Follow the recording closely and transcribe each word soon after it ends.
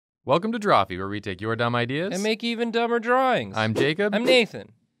Welcome to Drawfee, where we take your dumb ideas And make even dumber drawings. I'm Jacob. I'm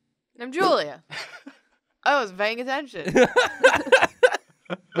Nathan. I'm Julia. I was paying attention.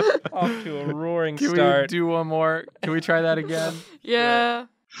 Off to a roaring Can start. we do one more? Can we try that again? Yeah.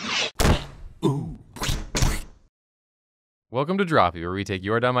 Welcome to Drawfee, where we take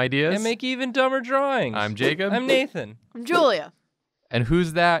your dumb ideas And make even dumber drawings. I'm Jacob. I'm Nathan. I'm Julia. And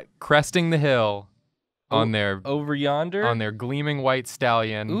who's that cresting the hill on their Over yonder? on their gleaming white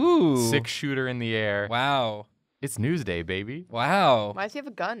stallion, Ooh. 6-shooter in the air? Wow. It's Newsday, baby. Wow. Why does he have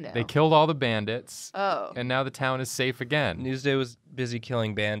a gun now? They killed all the bandits, Oh. and now the town is safe again. Newsday was busy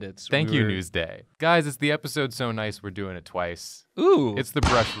killing bandits. Thank you, Newsday. Guys, it's the episode so nice we're doing it twice. Ooh. It's the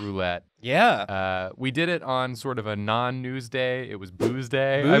brush roulette. Yeah. We did it on sort of a non-news day. It was Booze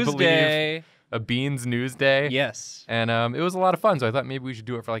Day, I Booze believe. Day. A Beans News Day. Yes. And it was a lot of fun, so I thought maybe we should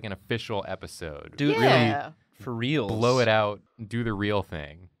do it for like an official episode. Do it Yeah. for real. Blow it out, do the real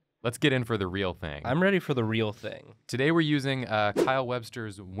thing. Let's get in for the real thing. I'm ready for the real thing. Today we're using Kyle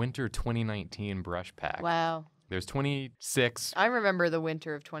Webster's Winter 2019 brush pack. Wow. There's 26. I remember the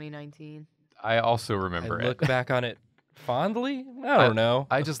winter of 2019. I also remember I it. look back on it fondly. I don't know.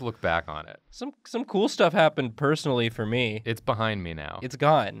 I just look back on it. Some cool stuff happened personally for me. It's behind me now. It's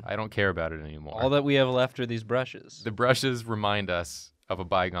gone. I don't care about it anymore. All that we have left are these brushes. The brushes remind us of a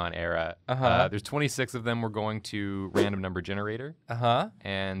bygone era. Uh-huh. There's 26 of them. We're going to random number generator Uh-huh.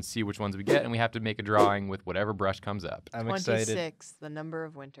 and see which ones we get, and we have to make a drawing with whatever brush comes up. I'm excited. 26, the number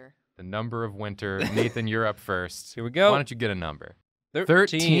of winter. The number of winter. Nathan, you're up first. Here we go. Why don't you get a number?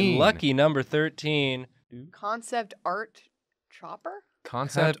 13. Lucky number 13. Concept art chopper?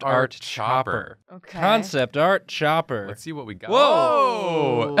 Concept art chopper. Okay. Concept art chopper. Let's see what we got.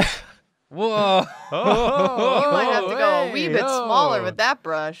 Whoa. Whoa. Oh. You might have to go a wee bit smaller Hey-o. with that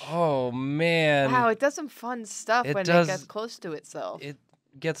brush. Oh, man. Wow, it does some fun stuff It when does- it gets close to itself. It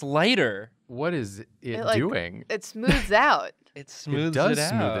gets lighter. What is it like, doing? It smooths out. It smooths It does out.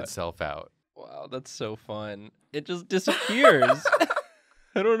 smooth itself out. Wow, that's so fun. It just disappears.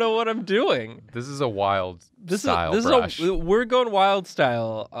 I don't know what I'm doing. This is a wild This style is brush. we're going wild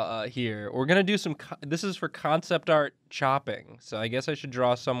style here. We're gonna do some. This is for concept art chopping. So I guess I should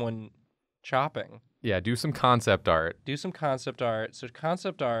draw someone chopping. Yeah, do some concept art. Do some concept art. So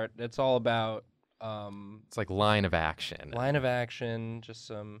concept art. It's all about It's like line of action. line of action. Just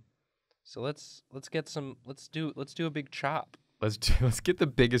some. So let's get some. Let's do a big chop. Let's get the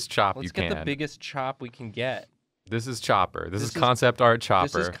biggest chop Let's you get can. the biggest chop we can get. This is chopper. This is This is- concept art chopper.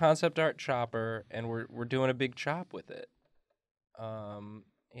 This is concept art chopper, and we're doing a big chop with it.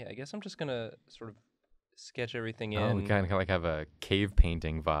 Yeah, I guess I'm just gonna sort of sketch everything in. Oh, we kind of like have a cave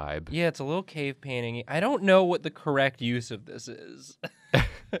painting vibe. Yeah, it's a little cave painting. I don't know what the correct use of this is,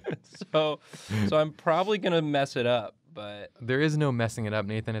 so I'm probably gonna mess it up. But There is no messing it up,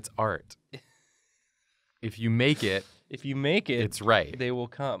 Nathan. It's art. If you make it, if you make it, it's right. they will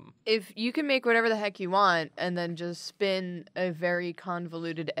come. If you can make whatever the heck you want and then just spin a very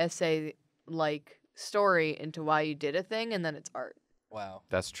convoluted essay-like story into why you did a thing, and then it's art. Wow,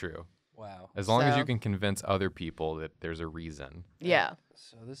 That's true. wow. As long as you So- can convince other people that there's a reason. Yeah.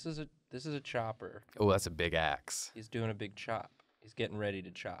 So this is a chopper. Oh, that's a big axe. He's doing a big chop. He's getting ready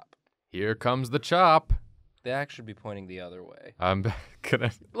to chop. Here comes the chop. The axe should be pointing the other way. I'm gonna.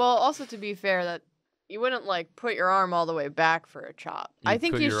 Well, also to be fair, that you wouldn't like put your arm all the way back for a chop. I You'd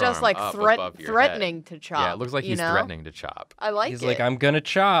think put he's your just arm like up above your threatening to chop. Yeah, it looks like you he's know? threatening to chop. I like He's it. like, I'm gonna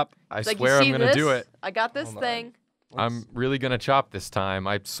chop. I It's like, swear you I'm see gonna this? do it. I got this Hold on. thing. I'm really gonna chop this time.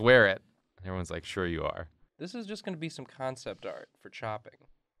 I swear it. Everyone's like, sure you are. This is just gonna be some concept art for chopping.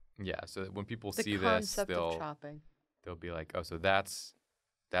 Yeah, so that when people The see this, concept of they'll chopping. be like, oh, so that's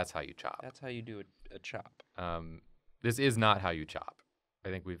how you chop. That's how you do a chop. This is not how you chop. I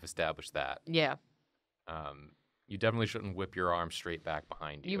think we've established that. Yeah. You definitely shouldn't whip your arm straight back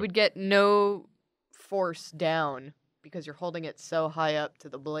behind you. You would get no force down because you're holding it so high up to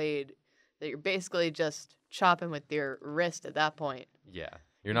the blade that you're basically just chopping with your wrist at that point. Yeah,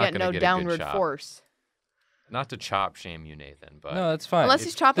 You you're not get gonna no get downward a good chop. force. Not to chop shame you, Nathan, but No, that's fine. Unless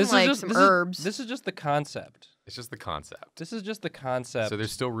he's chopping like some herbs. This is just the concept. it's just the concept. This is just the concept. So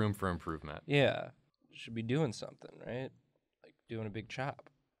there's still room for improvement. yeah, should be doing something, right? Like doing a big chop.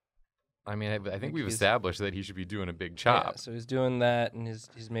 I mean, I think we've he's- established that he should be doing a big Yeah, chop. so he's doing that, and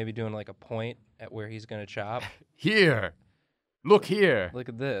he's maybe doing like a point at where he's gonna chop. Here, look here. Look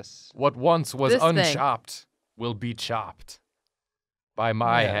at this. What once was This thing. unchopped will be chopped by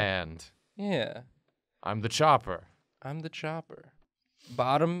my Yeah. hand. Yeah, I'm the chopper. I'm the chopper.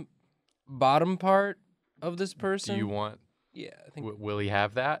 Bottom part of this person. Do you want? Yeah, I think Will he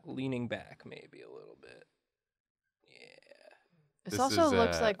have that? leaning back maybe a little bit. Yeah. This This also is,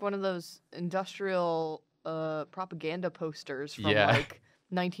 looks like one of those industrial propaganda posters from Yeah. like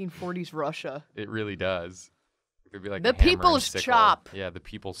 1940s Russia. It really does. It could be like The a hammer and people's sickle. chop. Yeah, the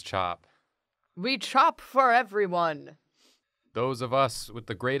people's chop. We chop for everyone. Those of us with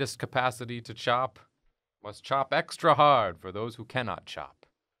the greatest capacity to chop must chop extra hard for those who cannot chop.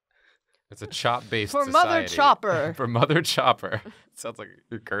 It's a chop-based For society. Mother Chopper. For Mother Chopper. Sounds like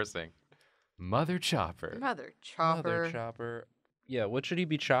you're cursing. Mother Chopper. Mother Chopper. Mother chopper. Yeah, what should he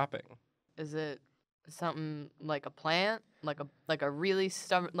be chopping? Is it something like a plant? Like a really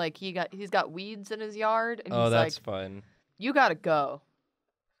stubborn, like he's got weeds in his yard and Oh, he's that's like, fun. you gotta go.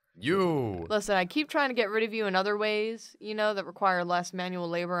 You. Listen, I keep trying to get rid of you in other ways, that require less manual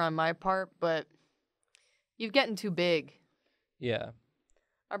labor on my part, but you're getting too big. Yeah.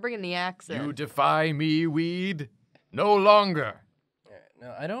 I'm bringing the axe in. You defy me, weed. No longer.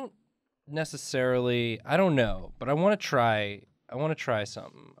 No, I don't necessarily. I don't know, but I want to try. I want to try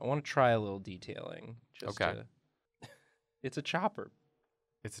something. I want to try a little detailing. Just Okay. It's a chopper.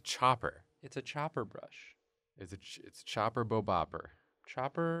 It's a chopper. It's a chopper brush. It's a chopper bobopper.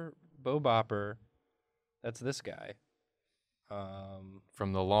 Chopper bobopper. That's this guy.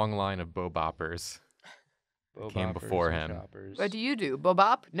 From the long line of boboppers. Came before boboppers and him. choppers. What do you do?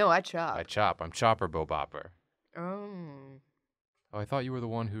 Bobop? No, I chop. I chop. I'm chopper bobopper. Oh. Oh, I thought you were the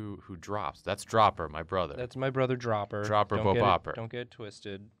one who drops. That's Dropper, my brother. That's my brother Dropper. Dropper Don't get it- bobopper. Don't get it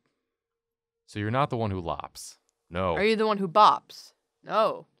twisted. So you're not the one who lops. No. Are you the one who bops?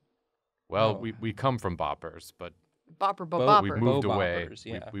 No. Well, No. we come from boppers, but Bopper, Bo- bopper. we've moved away. Boboppers,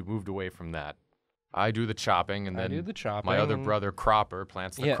 yeah. We've moved away from that. I do the chopping, and I then do the chopping. my other brother Cropper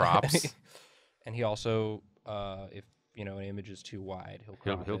plants the Yeah. crops. And he also, if an image is too wide,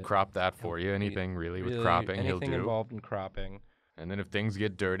 He'll crop that for you. Anything really with cropping, he'll anything do. involved in cropping. And then if things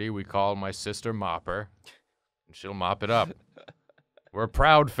get dirty, we call my sister Mopper, and she'll mop it up. We're a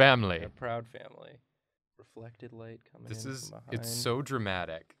proud family. A proud family. Reflected light coming This in is from behind. it's so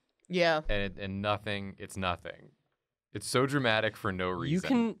dramatic, Yeah. and nothing. It's nothing. It's so dramatic for no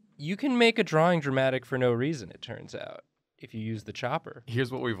reason. You can make a drawing dramatic for no reason. It turns out if you use the chopper.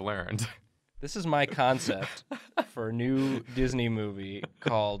 Here's what we've learned. This is my concept for a new Disney movie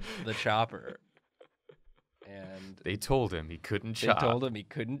called The Chopper. And They told him he couldn't they chop. told him he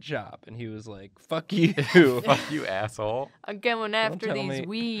couldn't chop, and he was like, "Fuck you." Fuck you, asshole. I'm going after tell these me-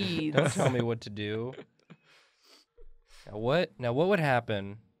 weeds. Don't tell me what to do. Now what would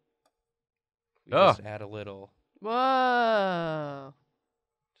happen? We Ugh. just add a little. Whoa.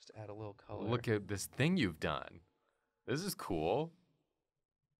 Just add a little color. Look at this thing you've done. This is cool.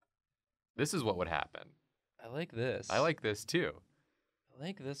 This is what would happen. I like this. I like this too. I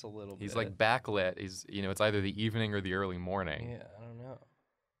like this a little bit. He's like backlit. He's it's either the evening or the early morning. Yeah, I don't know.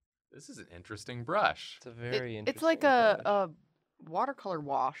 This is an interesting brush. It's a very interesting. It's like brush. a watercolor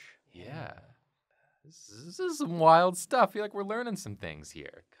wash. Yeah. This is some wild stuff. I feel like we're learning some things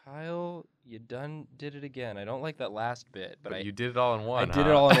here. Kyle, you did it again. I don't like that last bit, but you did it all in I one. did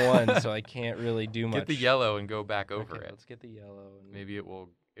it all in one, so I can't really do much. Get the yellow and go back over Okay, it. Let's get the yellow. And Maybe it will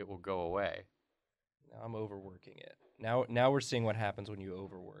go away. Now I'm overworking it. Now we're seeing what happens when you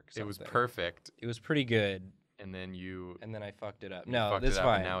overwork something. It was perfect, It was pretty good, and then you and then I fucked it up. you No, fucked this it up,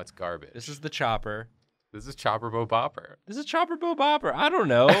 fine. and now it's garbage. This is the chopper. This is Chopper Bopper. This is Chopper Bopper. I don't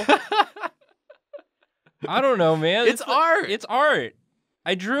know. I don't know, man. It's art. It's art.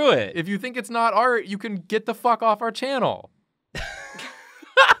 I drew it. If you think it's not art, you can get the fuck off our channel.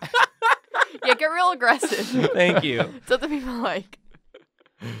 Yeah, get real aggressive. Thank you. It's what the people like.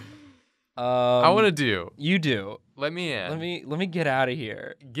 I want to do. You do. Let me in. Let me get out of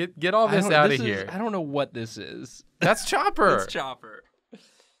here. Get all this out of here. I don't know what this is. That's Chopper. It's Chopper.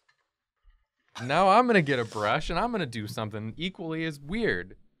 Now I'm gonna get a brush and I'm gonna do something equally as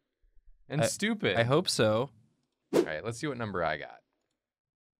weird and stupid. I hope so. All right, let's see what number I got.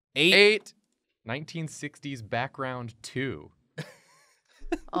 8. 1960s background 2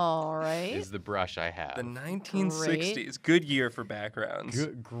 All right. is the brush I have. The 1960s. Good year for backgrounds.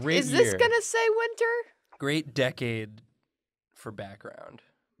 Great Is this year. gonna say winter? Great decade for background.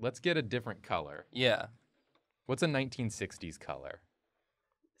 Let's get a different color. Yeah. What's a 1960s color?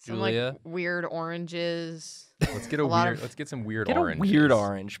 Some Julia? like weird oranges. Let's get a lot weird. of- Let's get some weird Get oranges. a weird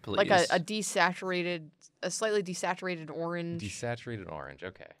orange, please. Like a slightly desaturated orange. Desaturated orange.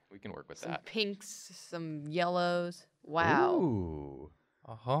 Okay, we can work with Some that. pinks, some yellows. Wow. Ooh.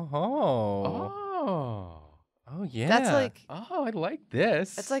 Oh. Oh. Oh yeah. That's like Oh, I like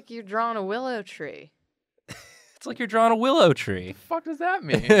this. you're drawing a willow tree. It's like you're drawing a willow tree. What the fuck does that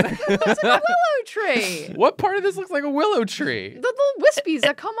mean? It looks like a willow tree. What part of this looks like a willow tree? The little wispies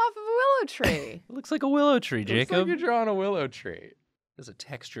that come off of a willow tree. It looks like a willow tree, Looks Jacob. like you're drawing a willow tree. It's a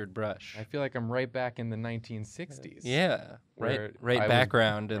textured brush. I feel like I'm right back in the 1960s. Yeah, where right I was-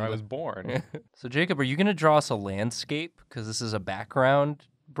 background. Where I was born. So Jacob, are you gonna draw us a landscape? Because this is a background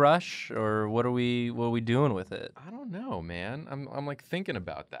brush, or what are we doing with it? I don't know, man. I'm like thinking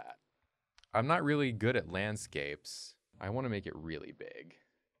about that. I'm not really good at landscapes. I want to make it really big.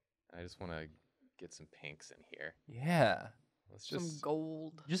 I just want to get some pinks in here. Yeah, Let's Some just.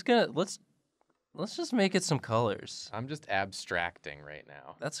 gold. let's just make it some colors. I'm just abstracting right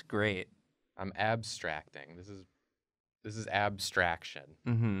now. That's great. I'm abstracting. This is abstraction.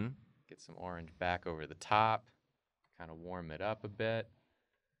 Mm-hmm. Get some orange back over the top. Kind of warm it up a bit.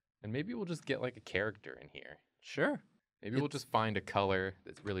 And maybe we'll just get like a character in here. Sure. Maybe we'll just find a color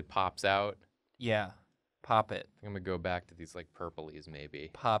that really pops out. Yeah. Pop it. I'm gonna go back to these like purplies maybe.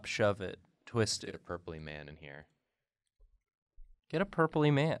 Pop, shove it, twist Get it. a purpley man in here. Get a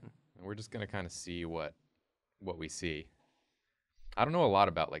purpley man. And we're just gonna kind of see what we see. I don't know a lot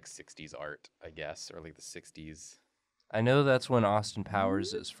about like 60s art, I guess, or like the 60s. I know that's when Austin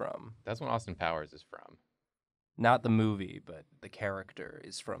Powers is from. That's when Austin Powers is from. Not the movie, but the character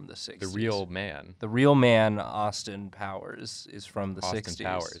is from the 60s. The real man. The real man, Austin Powers, is from the Austin 60s.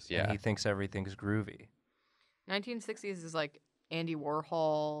 Powers, yeah. And he thinks everything's groovy. 1960s is like Andy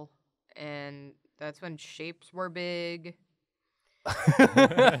Warhol, and that's when shapes were big.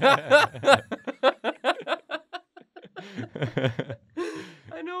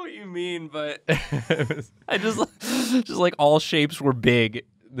 I know what you mean, but I just like all shapes were big.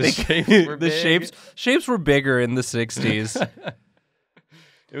 The shapes were the big? shapes were bigger in the 60s.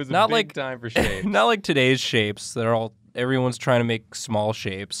 It was a Not big like- time for shapes. Not like today's shapes. Everyone's trying to make small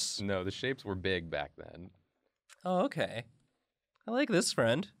shapes. No, the shapes were big back then. Oh, okay. I like this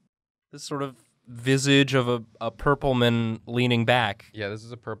friend. This sort of visage of a purple man leaning back. Yeah, this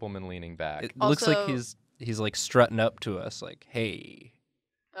is a purple man leaning back. It looks like Also- he's like strutting up to us, like, hey.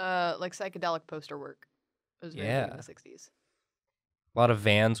 Like psychedelic poster work. It was very big Yeah. in the 60s. A lot of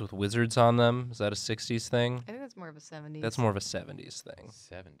vans with wizards on them. Is that a 60s thing? I think that's more of a 70s. That's more of a 70s thing.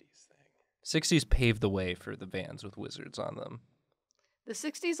 70s thing. 60s paved the way for the vans with wizards on them. The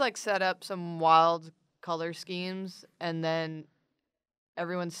 60s like set up some wild color schemes, and then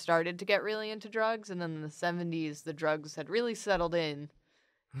everyone started to get really into drugs, and then in the 70s the drugs had really settled in,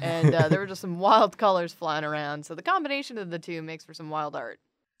 and there were just some wild colors flying around. So the combination of the two makes for some wild art.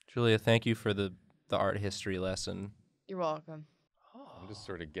 Julia, thank you for the art history lesson. You're welcome. I'm just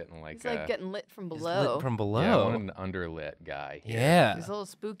sort of getting like It's like getting lit from It's below. lit from below. Yeah, I want an underlit guy here. Yeah. He's a little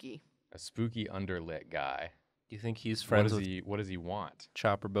spooky. A spooky underlit guy. Do you think he's What friends does with what does he want?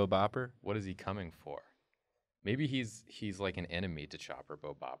 Chopper Bo Bopper? What is he coming for? Maybe he's like an enemy to Chopper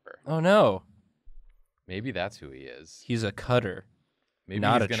Bo Bopper. Oh no, Maybe that's who he is. he's a cutter. Maybe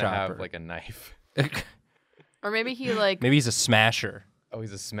not he's a gonna have chopper. like a knife. Or maybe he like, Maybe he's a smasher. Oh,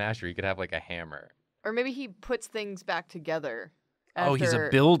 he's a smasher. He could have like a hammer. or maybe he puts things back together. Oh, he's a after-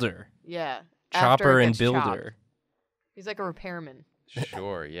 builder. Yeah. after Chopper it and gets builder. chopped. He's like a repairman.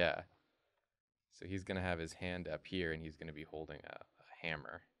 Sure, yeah. So he's gonna have his hand up here, and he's gonna be holding a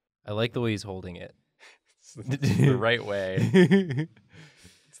hammer. I like the way he's holding it. It's the right way.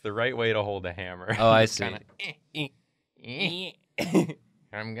 It's the right way to hold a hammer. Oh, I Just see. kinda,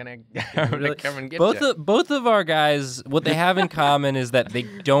 I'm gonna Really- come and get both you. both of our guys, what they have in common is that they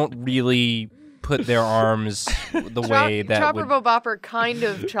don't really put their arms the way that Chopper would. Bo Bopper kind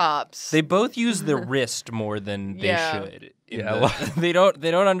of chops. They both use the wrist more than they Yeah. should. in Yeah, the-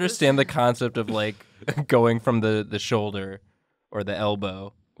 they don't understand the concept of like going from the shoulder or the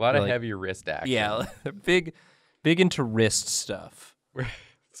elbow. A lot of like- heavy wrist action. Yeah, big into wrist stuff.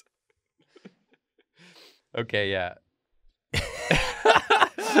 Okay, yeah.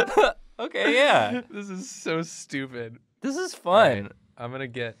 Okay, yeah. This is so stupid. This is All fun. right, I'm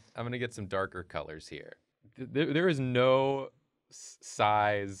gonna get some darker colors here. There is no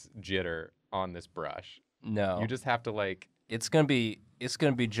size jitter on this brush. No. You just have to like. It's gonna be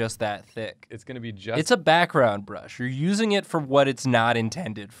just that thick. It's gonna be just. It's a background brush. You're using it for what it's not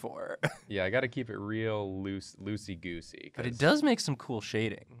intended for. Yeah, I got to keep it real loosey goosey. But it does make some cool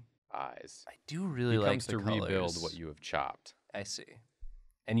shading. eyes. I do really He like comes the to colors. rebuild what you have chopped. I see.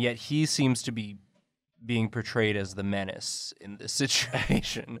 And yet he seems to be being portrayed as the menace in this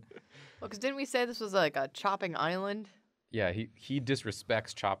situation. Well, because didn't we say this was like a chopping island? Yeah, he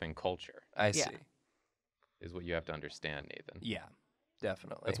disrespects chopping culture. I Yeah. see. Is what you have to understand, Nathan. Yeah,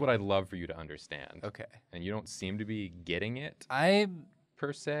 definitely. That's what I'd love for you to understand. Okay. And you don't seem to be getting it I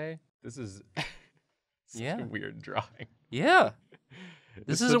per se. This is Yeah. a weird drawing. Yeah. It's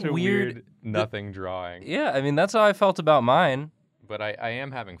This is a such weird nothing drawing. Yeah, I mean, that's how I felt about mine. But I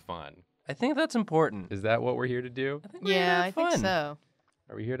am having fun. I think that's important. Is that what we're here to do? I think we're here to Yeah, have I think fun. so.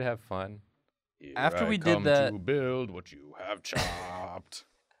 Are we here to have fun? Here After I we did come that- to build what you have chopped.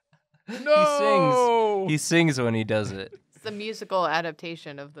 He sings when he does it. It's the musical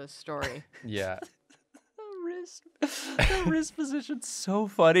adaptation of the story. Yeah. The wrist position's so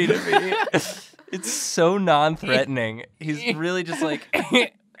funny to me. It's so non-threatening. He's really just like,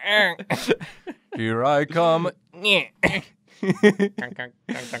 here I come.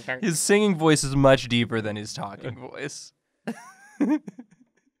 His singing voice is much deeper than his talking voice.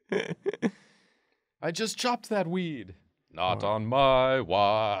 I just chopped that weed. Not on my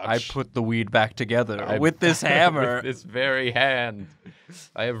watch. I put the weed back together with this hammer. With this very hand.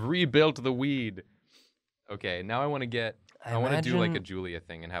 I have rebuilt the weed. Okay, now I want to get... I want to do like a Julia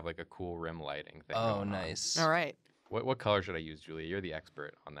thing and have like a cool rim lighting thing. Oh, going on. nice. All right. What color should I use, Julia? You're the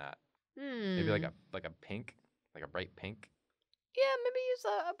expert on that. Maybe like a pink, like a bright pink. Yeah, maybe use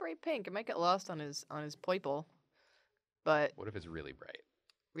a bright pink. It might get lost on his purple, but What if it's really bright?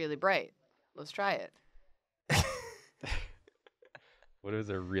 really bright. Let's try it. What if it's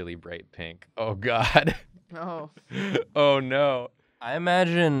a really bright pink? Oh God. Oh. Oh no. I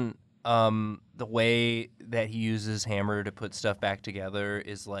imagine the way that he uses hammer to put stuff back together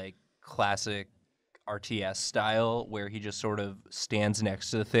is like classic RTS style, where he just sort of stands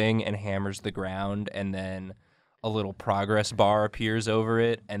next to the thing and hammers the ground, and then a little progress bar appears over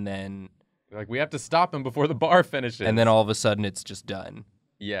it, and then Like we have to stop him before the bar finishes. and then all of a sudden it's just done.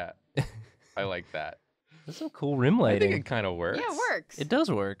 Yeah. I like that. That's some cool rim I think lighting. it kind of works. Yeah, it works. It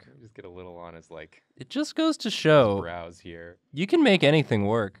does work. Just get a little on his like It just goes to show brows here. you can make anything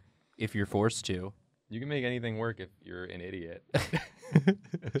work if you're forced to. You can make anything work if you're an idiot.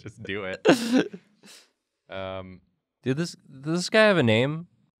 Just do it. Does this guy have a name?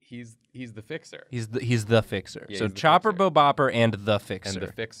 He's the fixer. He's the fixer. Yeah, So he's the Chopper, fixer. Bobopper, and the fixer. And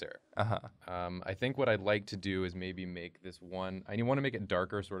the fixer. Uh-huh. I think what I'd like to do is maybe make this one. I want to make it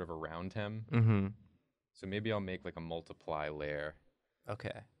darker, sort of around him. Mm-hmm. So maybe I'll make like a multiply layer,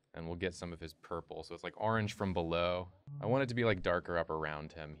 Okay. and we'll get some of his purple. So it's like orange from below. I want it to be like darker up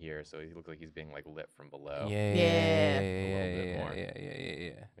around him here, so he looks like he's being like lit from below. Yeah. Yeah. more.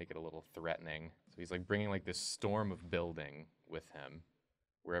 Yeah. Make it a little threatening. So he's like bringing like this storm of building with him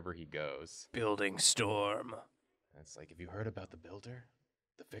wherever he goes. Building storm. And it's like, have you heard about the builder,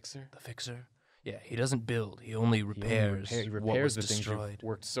 the fixer? The fixer. Yeah, he doesn't build. He only repairs. He what repairs was the things destroyed. you've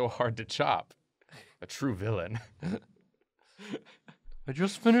worked so hard to chop. A true villain. I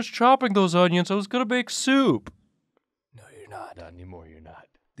just finished chopping those onions. I was gonna make soup. No, you're not. Not anymore, you're not.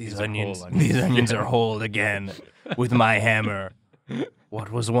 These are onions. whole These onions are whole again, with my hammer.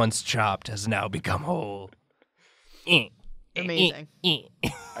 What was once chopped has now become whole. Amazing.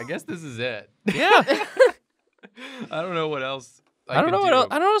 I guess this is it. Yeah. I don't know what else. I don't know what else.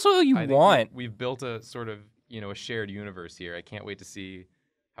 I don't know what you I think want. We've built a sort of, a shared universe here. I can't wait to see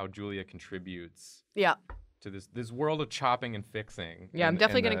how Julia contributes Yeah. to this world of chopping and fixing. Yeah, I'm and-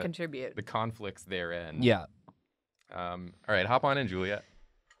 definitely and going to the- contribute. The conflicts therein. Yeah. All right, hop on in, Julia.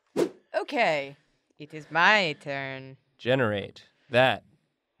 Okay. It is my turn. Generate that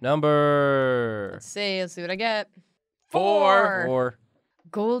number. Let's see what I get. 4. Or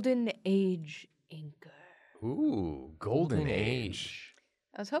Golden Age inker. Ooh, golden age.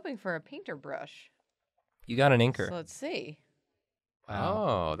 I was hoping for a painter brush. you got an inker. So let's see.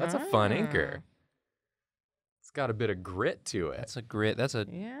 Oh, that's a fun Ah. inker. It's got a bit of grit to it. That's a grit. That's a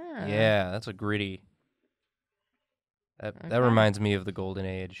Yeah. yeah. That's a gritty. That Okay. reminds me of the golden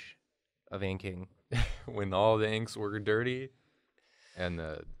age of inking. When all the inks were dirty and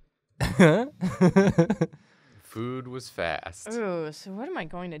the food was fast. Ooh, so what am I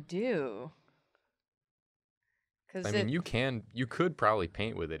going to do? Because I mean, you could probably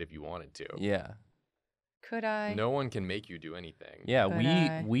paint with it if you wanted to. Yeah. could I? No one can make you do anything. Yeah.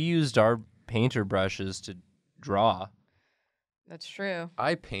 Could We used our painter brushes to draw. That's true.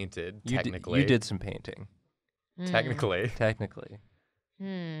 I painted, You technically. you did some painting. Technically. Technically.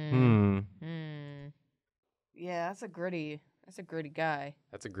 Hmm. Yeah, that's a gritty guy.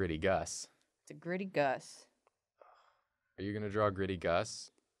 That's a gritty Gus. It's a gritty Gus. Are you going to draw gritty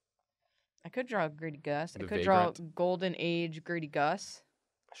Gus? I could draw gritty Gus. I The could draw vagrant? golden age gritty Gus.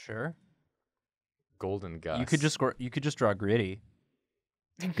 Sure. Golden Gus. You could just draw gritty.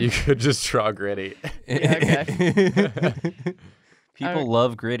 You could just draw gritty. Yeah, People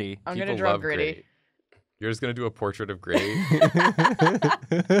love gritty. I'm People gonna draw love gritty. You're just going to do a portrait of Gritty?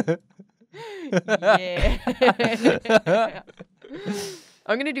 Yeah.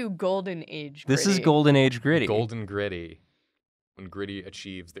 I'm gonna do golden age. This is Gritty. golden age Gritty. Golden Gritty. When Gritty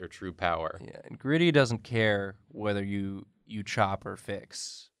achieves their true power. Yeah, and Gritty doesn't care whether you chop or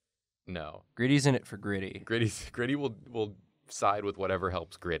fix. No. Gritty's in it for Gritty. Gritty will side with whatever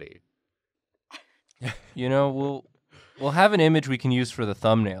helps Gritty. You know, we'll have an image we can use for the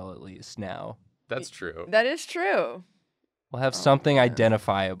thumbnail at least now. That's true. That is true. We'll have something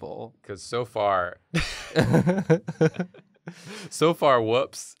identifiable. Because so far,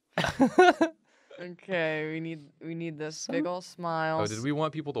 whoops. Okay, we need this big ol' smile. Oh, did we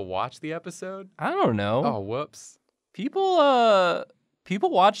want people to watch the episode? I don't know. Oh, whoops. People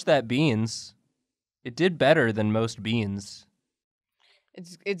watched that Beans. It did better than most Beans.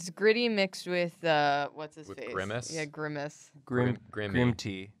 It's Gritty mixed with what's his With face? Grimace? Yeah, Grimace. Grimmy. Grim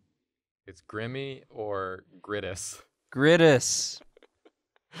tea. It's Grimmy or Grittus. Grittus.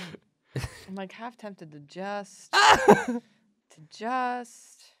 I'm like half tempted to just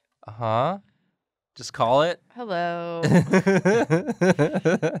Uh-huh. Just call it. hello. All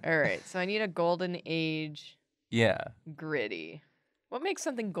right, so I need a golden age Yeah. Gritty. What makes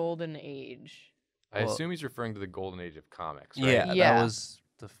something golden age? I Well- assume he's referring to the golden age of comics, right? Yeah, Yeah. that was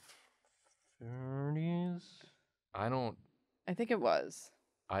the 30s. I don't I think it was.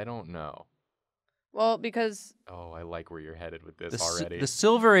 know. Well, because Oh, I like where you're headed with The, this s- already. the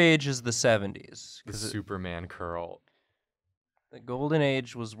Silver Age is the 70s. The 'Cause Superman curl. the Golden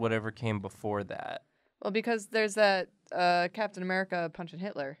Age was whatever came before that. because there's that Captain America punching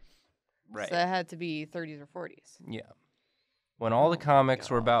Hitler. Right. So that had to be 30s or 40s. Yeah. When all the Oh, comics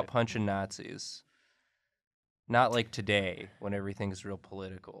were about God. punching Nazis. Not like today when everything's real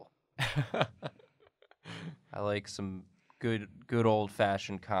political. I like some good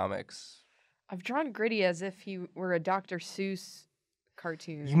old-fashioned comics. I've drawn Gritty as if he were a Dr. Seuss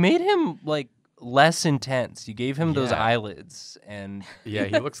cartoon. You made him like less intense. You gave him those Yeah. eyelids, and Yeah,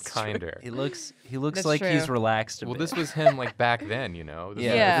 he looks That's true. kinder. he looks That's like he's true. relaxed a Well, bit. this was him like back then, you know? This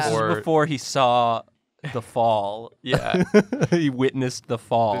was Yeah. This is before he saw the fall. Yeah. He witnessed the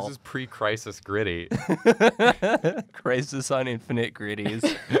fall. This is pre-crisis Gritty. Crisis on Infinite Gritties.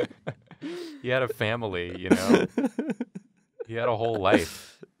 He had a family, you know? He had a whole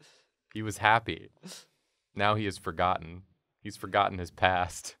life. He was happy. Now he is forgotten. He's forgotten his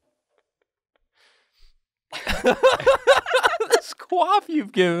past. This quaff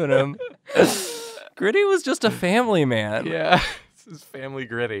you've given him. Gritty was just a family man. Yeah. This is Family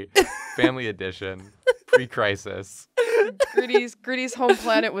Gritty. Family edition. Pre-crisis. Gritty's home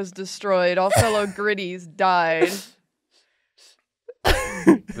planet was destroyed. All fellow Gritties died.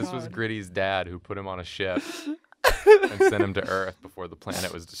 This was Gritty's dad who put him on a ship and sent him to Earth before the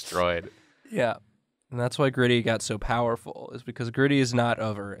planet was destroyed. Yeah. And that's why Gritty got so powerful, is because Gritty is not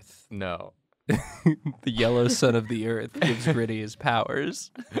of Earth. No. The yellow son of the Earth gives Gritty his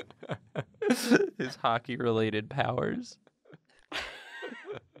powers. His hockey-related powers.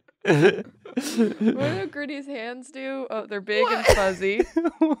 What do Gritty's hands do? Oh, they're big and fuzzy.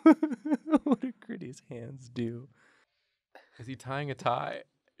 What do Gritty's hands do? Is he tying a tie?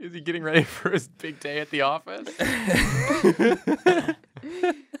 Is he getting ready for his big day at the office? This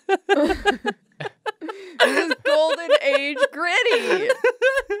is golden age Gritty.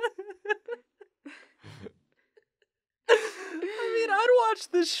 I mean, I'd watch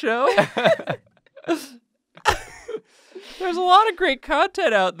this show. There's a lot of great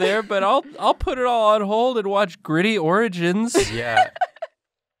content out there, but I'll put it all on hold and watch Gritty Origins. Yeah.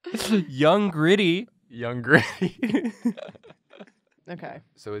 Young Gritty. Young Gritty. Okay.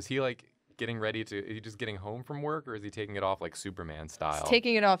 So is he like getting ready to, is he just getting home from work, or is he taking it off like Superman style? He's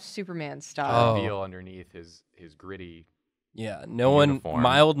taking it off Superman to style. Oh. reveal underneath his gritty Yeah, no one Uniform.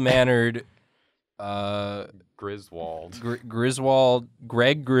 mild-mannered Griswold. Greg Griswold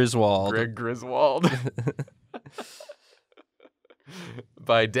Greg Griswold.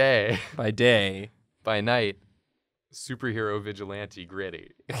 By day, by day. by night, superhero vigilante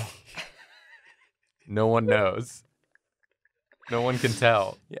Gritty. No one knows. No one can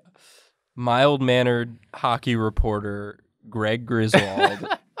tell. Mild-mannered hockey reporter Greg Griswold.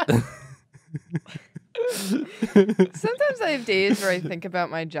 Sometimes I have days where I think about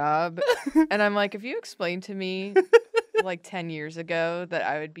my job and I'm like, if you explained to me like 10 years ago that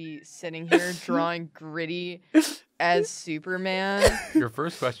I would be sitting here drawing Gritty as Superman. Your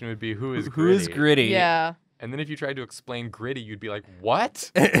first question would be, who is Who is Gritty? Yeah. And then if you tried to explain Gritty, you'd be like,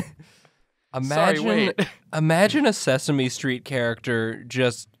 what? Imagine, wait. imagine a Sesame Street character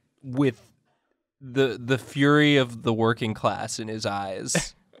just with the fury of the working class in his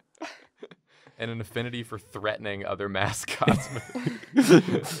eyes. And an affinity for threatening other mascots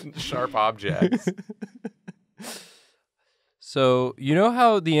with sharp objects. So, you know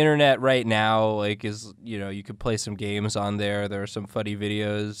how the internet right now, like, is, you could play some games on there. There are some funny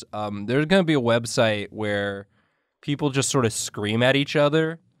videos. There's going to be a website where people just sort of scream at each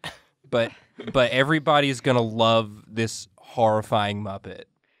other, but everybody's going to love this horrifying Muppet.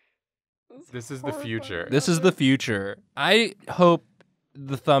 This is the future. This is the future. I hope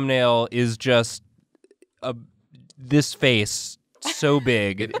the thumbnail is just this face so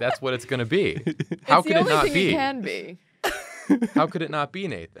big. That's what it's going to be. How could it not It's the only thing it can be. How could it not be,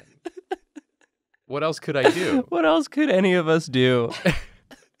 Nathan? What else could I do? What else could any of us do?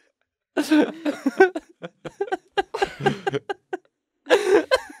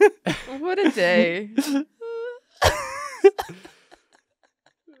 What a day.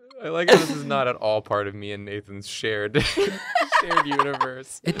 I like how this is not at all part of me and Nathan's shared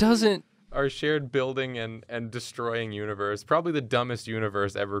universe. It doesn't. Our shared building and destroying universe. Probably the dumbest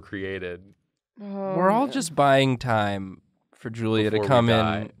universe ever created. Oh, We're all man. just buying time for Julia Before to we come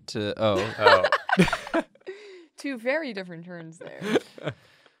die. in to. Oh. Oh. Two very different turns there.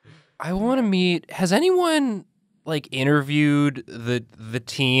 I want to meet. Has anyone interviewed the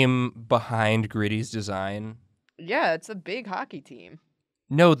team behind Gritty's design? Yeah, it's a big hockey team.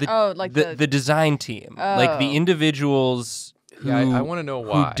 No, the design team, like the Oh. individuals who Yeah, I want to know who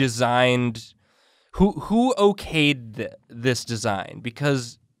why. designed, who okayed this design.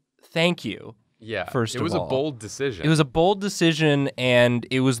 Because thank you. Yeah, First it was of a all. bold decision. It was a bold decision, and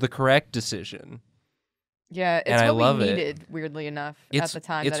it was the correct decision. Yeah, it's And I what love we it. needed, weirdly enough, It's- at the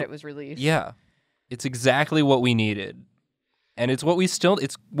time it's- that it was released. Yeah, it's exactly what we needed, and it's what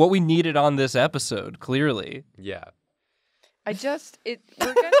we needed on this episode. Clearly, Yeah. we're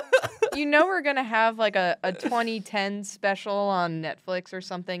gonna, we're gonna have like a 2010 special on Netflix or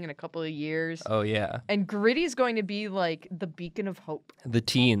something in a couple of years, oh yeah, and Gritty's going to be like the beacon of hope. the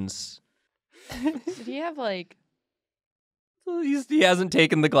teens. Did he have like? He hasn't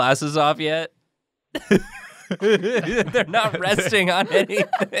taken the glasses off yet. They're not resting on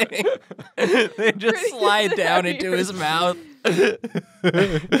anything. They just Pretty slide down heavy into his mouth.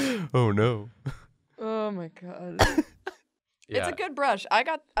 Oh no. Oh my god! Yeah. It's a good brush. I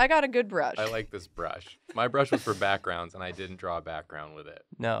got a good brush. I like this brush. My brush was for backgrounds, and I didn't draw a background with it.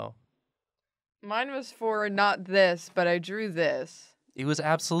 No. Mine was for not this, but I drew this. It was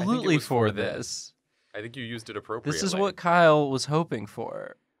absolutely was for for this. I think you used it appropriately. This is what Kyle was hoping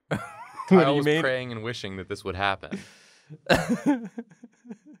for. Kyle was praying and wishing that this would happen.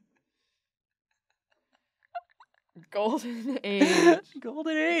 Golden Age.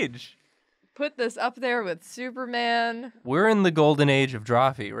 Golden Age. Put this up there with Superman. We're in the golden age of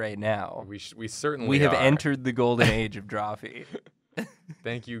Drawfee right now. We certainly We have are. entered the golden age of Drawfee.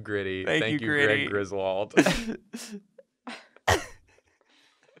 Thank you, Gritty. Thank you, Greg Gritty. Griswold.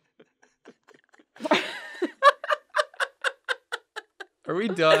 Are we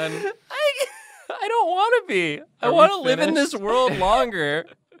done? I don't want to be. I Are we want to live in finished? this world longer.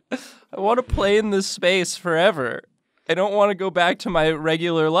 I want to play in this space forever. I don't want to go back to my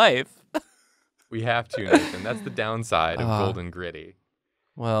regular life. We have to, Nathan. That's the downside of Ah. Golden Gritty.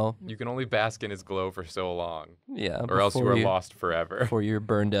 Well, You can only bask in his glow for so long, yeah. or else you before are lost forever. Before you're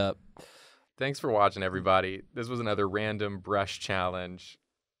burned up. Thanks for watching, everybody. This was another random brush challenge.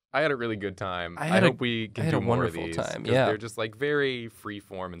 I had a really good time. I I had a- hope we can I had do a more of wonderful these. time, 'cause yeah. They're just like very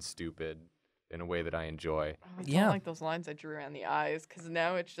freeform and stupid in a way that I enjoy. Oh, I don't Yeah. like those lines I drew around the eyes because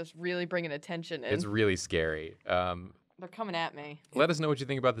now it's just really bringing attention in. It's really scary. They're coming at me. Let us know what you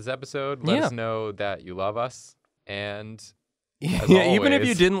think about this episode. Let Yeah. us know that you love us. And Yeah, As even if you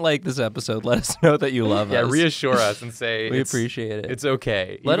always. didn't like this episode, let us know that you love yeah, us. reassure us and say We it's, appreciate it. it's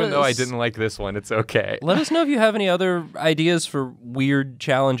okay. Let Even though I us- didn't like this one, it's okay. Let us know if you have any other ideas for weird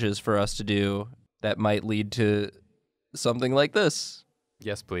challenges for us to do that might lead to something like this.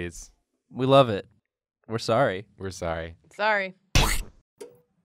 Yes, please. We love it. We're sorry. We're sorry. Sorry.